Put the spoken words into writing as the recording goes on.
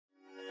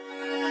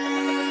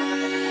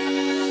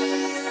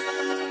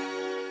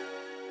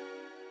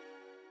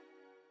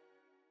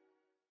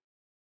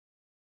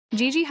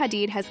Gigi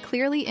Hadid has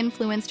clearly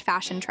influenced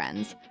fashion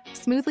trends,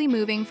 smoothly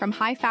moving from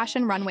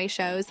high-fashion runway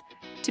shows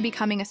to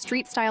becoming a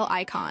street-style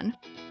icon,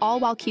 all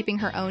while keeping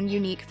her own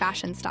unique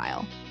fashion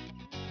style.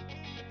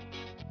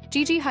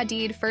 Gigi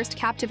Hadid first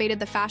captivated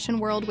the fashion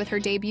world with her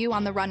debut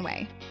on the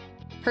runway.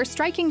 Her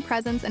striking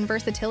presence and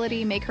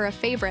versatility make her a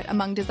favorite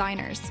among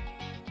designers.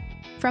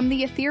 From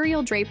the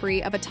ethereal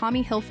drapery of a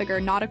Tommy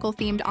Hilfiger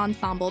nautical-themed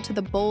ensemble to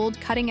the bold,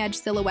 cutting-edge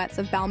silhouettes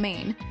of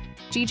Balmain,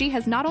 Gigi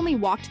has not only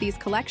walked these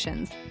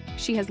collections,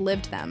 she has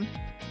lived them.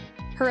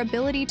 Her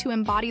ability to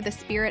embody the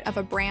spirit of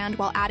a brand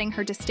while adding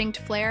her distinct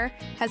flair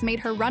has made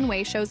her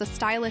runway shows a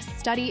stylist's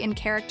study in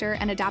character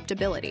and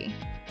adaptability.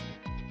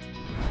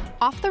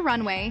 Off the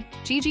runway,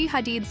 Gigi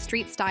Hadid's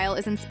street style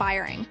is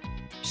inspiring.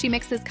 She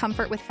mixes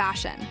comfort with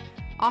fashion,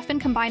 often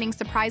combining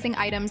surprising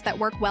items that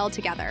work well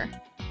together.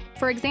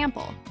 For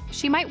example,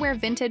 she might wear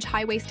vintage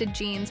high-waisted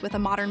jeans with a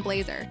modern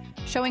blazer,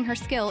 showing her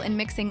skill in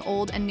mixing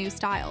old and new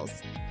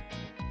styles.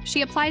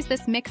 She applies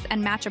this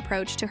mix-and-match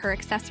approach to her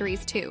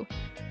accessories too,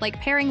 like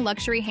pairing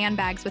luxury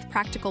handbags with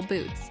practical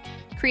boots,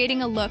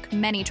 creating a look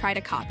many try to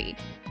copy.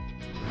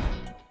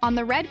 On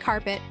the red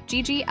carpet,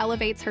 Gigi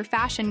elevates her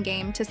fashion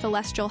game to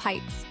celestial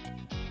heights.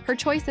 Her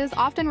choices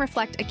often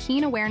reflect a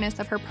keen awareness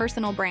of her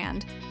personal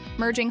brand,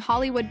 merging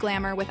Hollywood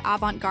glamour with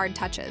avant-garde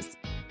touches.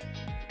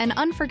 An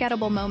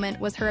unforgettable moment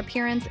was her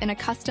appearance in a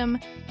custom,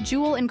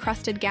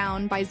 jewel-encrusted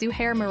gown by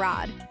Zuhair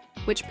Murad,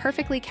 which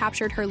perfectly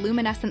captured her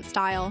luminescent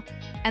style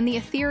and the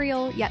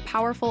ethereal yet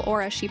powerful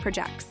aura she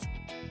projects.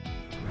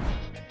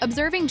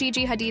 Observing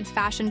Gigi Hadid's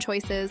fashion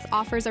choices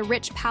offers a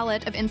rich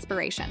palette of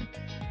inspiration.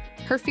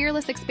 Her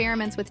fearless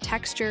experiments with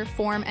texture,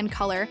 form, and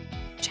color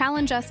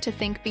challenge us to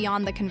think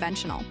beyond the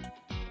conventional.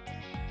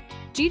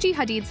 Gigi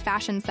Hadid's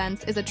fashion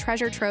sense is a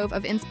treasure trove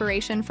of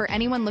inspiration for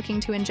anyone looking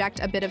to inject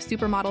a bit of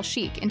supermodel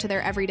chic into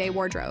their everyday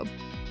wardrobe.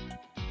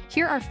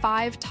 Here are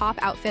 5 top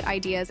outfit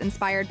ideas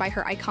inspired by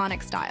her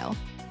iconic style.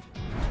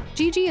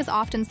 Gigi is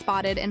often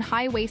spotted in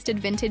high-waisted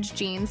vintage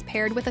jeans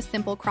paired with a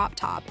simple crop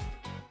top.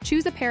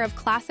 Choose a pair of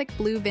classic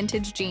blue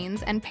vintage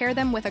jeans and pair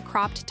them with a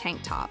cropped tank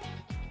top.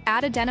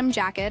 Add a denim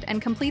jacket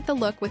and complete the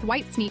look with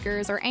white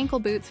sneakers or ankle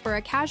boots for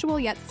a casual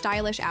yet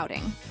stylish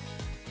outing.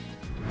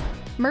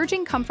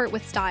 Merging comfort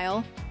with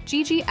style,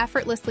 Gigi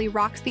effortlessly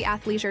rocks the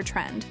athleisure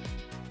trend.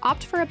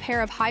 Opt for a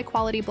pair of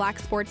high-quality black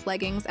sports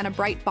leggings and a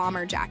bright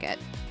bomber jacket.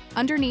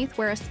 Underneath,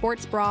 wear a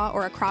sports bra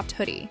or a cropped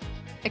hoodie.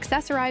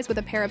 Accessorize with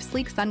a pair of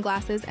sleek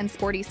sunglasses and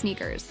sporty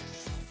sneakers.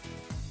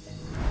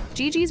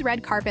 Gigi's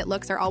red carpet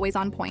looks are always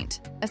on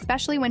point,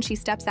 especially when she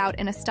steps out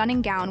in a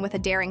stunning gown with a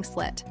daring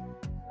slit.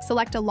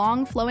 Select a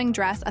long, flowing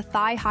dress, a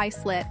thigh-high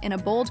slit in a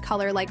bold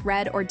color like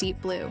red or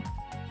deep blue.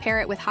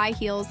 Pair it with high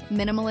heels,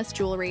 minimalist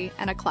jewelry,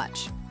 and a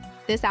clutch.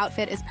 This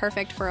outfit is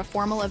perfect for a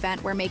formal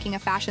event where making a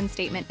fashion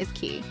statement is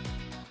key.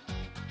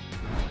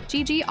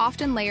 Gigi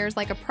often layers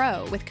like a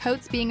pro, with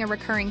coats being a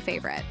recurring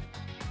favorite.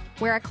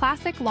 Wear a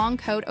classic long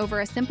coat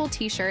over a simple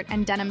t-shirt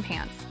and denim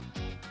pants.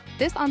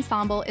 This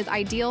ensemble is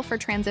ideal for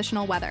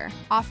transitional weather,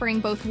 offering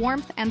both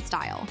warmth and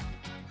style.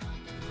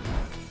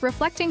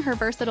 Reflecting her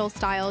versatile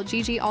style,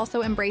 Gigi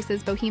also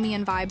embraces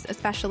bohemian vibes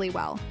especially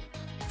well.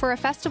 For a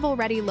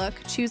festival-ready look,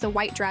 choose a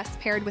white dress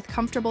paired with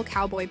comfortable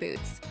cowboy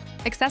boots.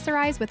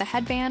 Accessorize with a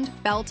headband,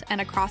 belt, and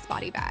a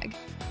crossbody bag.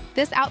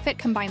 This outfit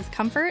combines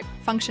comfort,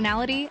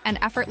 functionality, and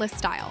effortless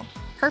style,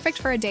 perfect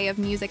for a day of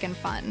music and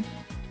fun.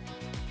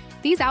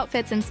 These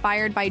outfits,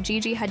 inspired by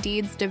Gigi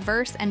Hadid's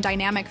diverse and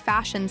dynamic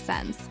fashion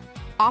sense,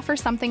 offer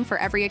something for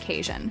every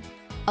occasion,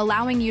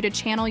 allowing you to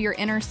channel your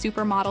inner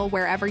supermodel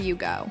wherever you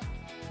go.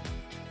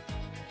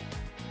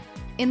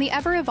 In the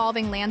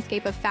ever-evolving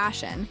landscape of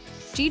fashion,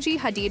 Gigi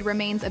Hadid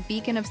remains a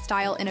beacon of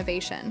style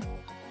innovation.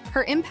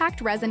 Her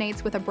impact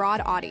resonates with a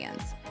broad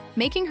audience,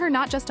 making her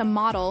not just a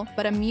model,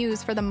 but a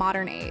muse for the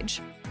modern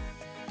age.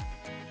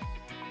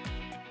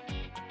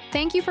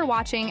 Thank you for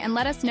watching, and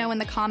let us know in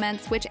the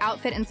comments which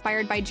outfit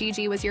inspired by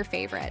Gigi was your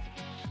favorite.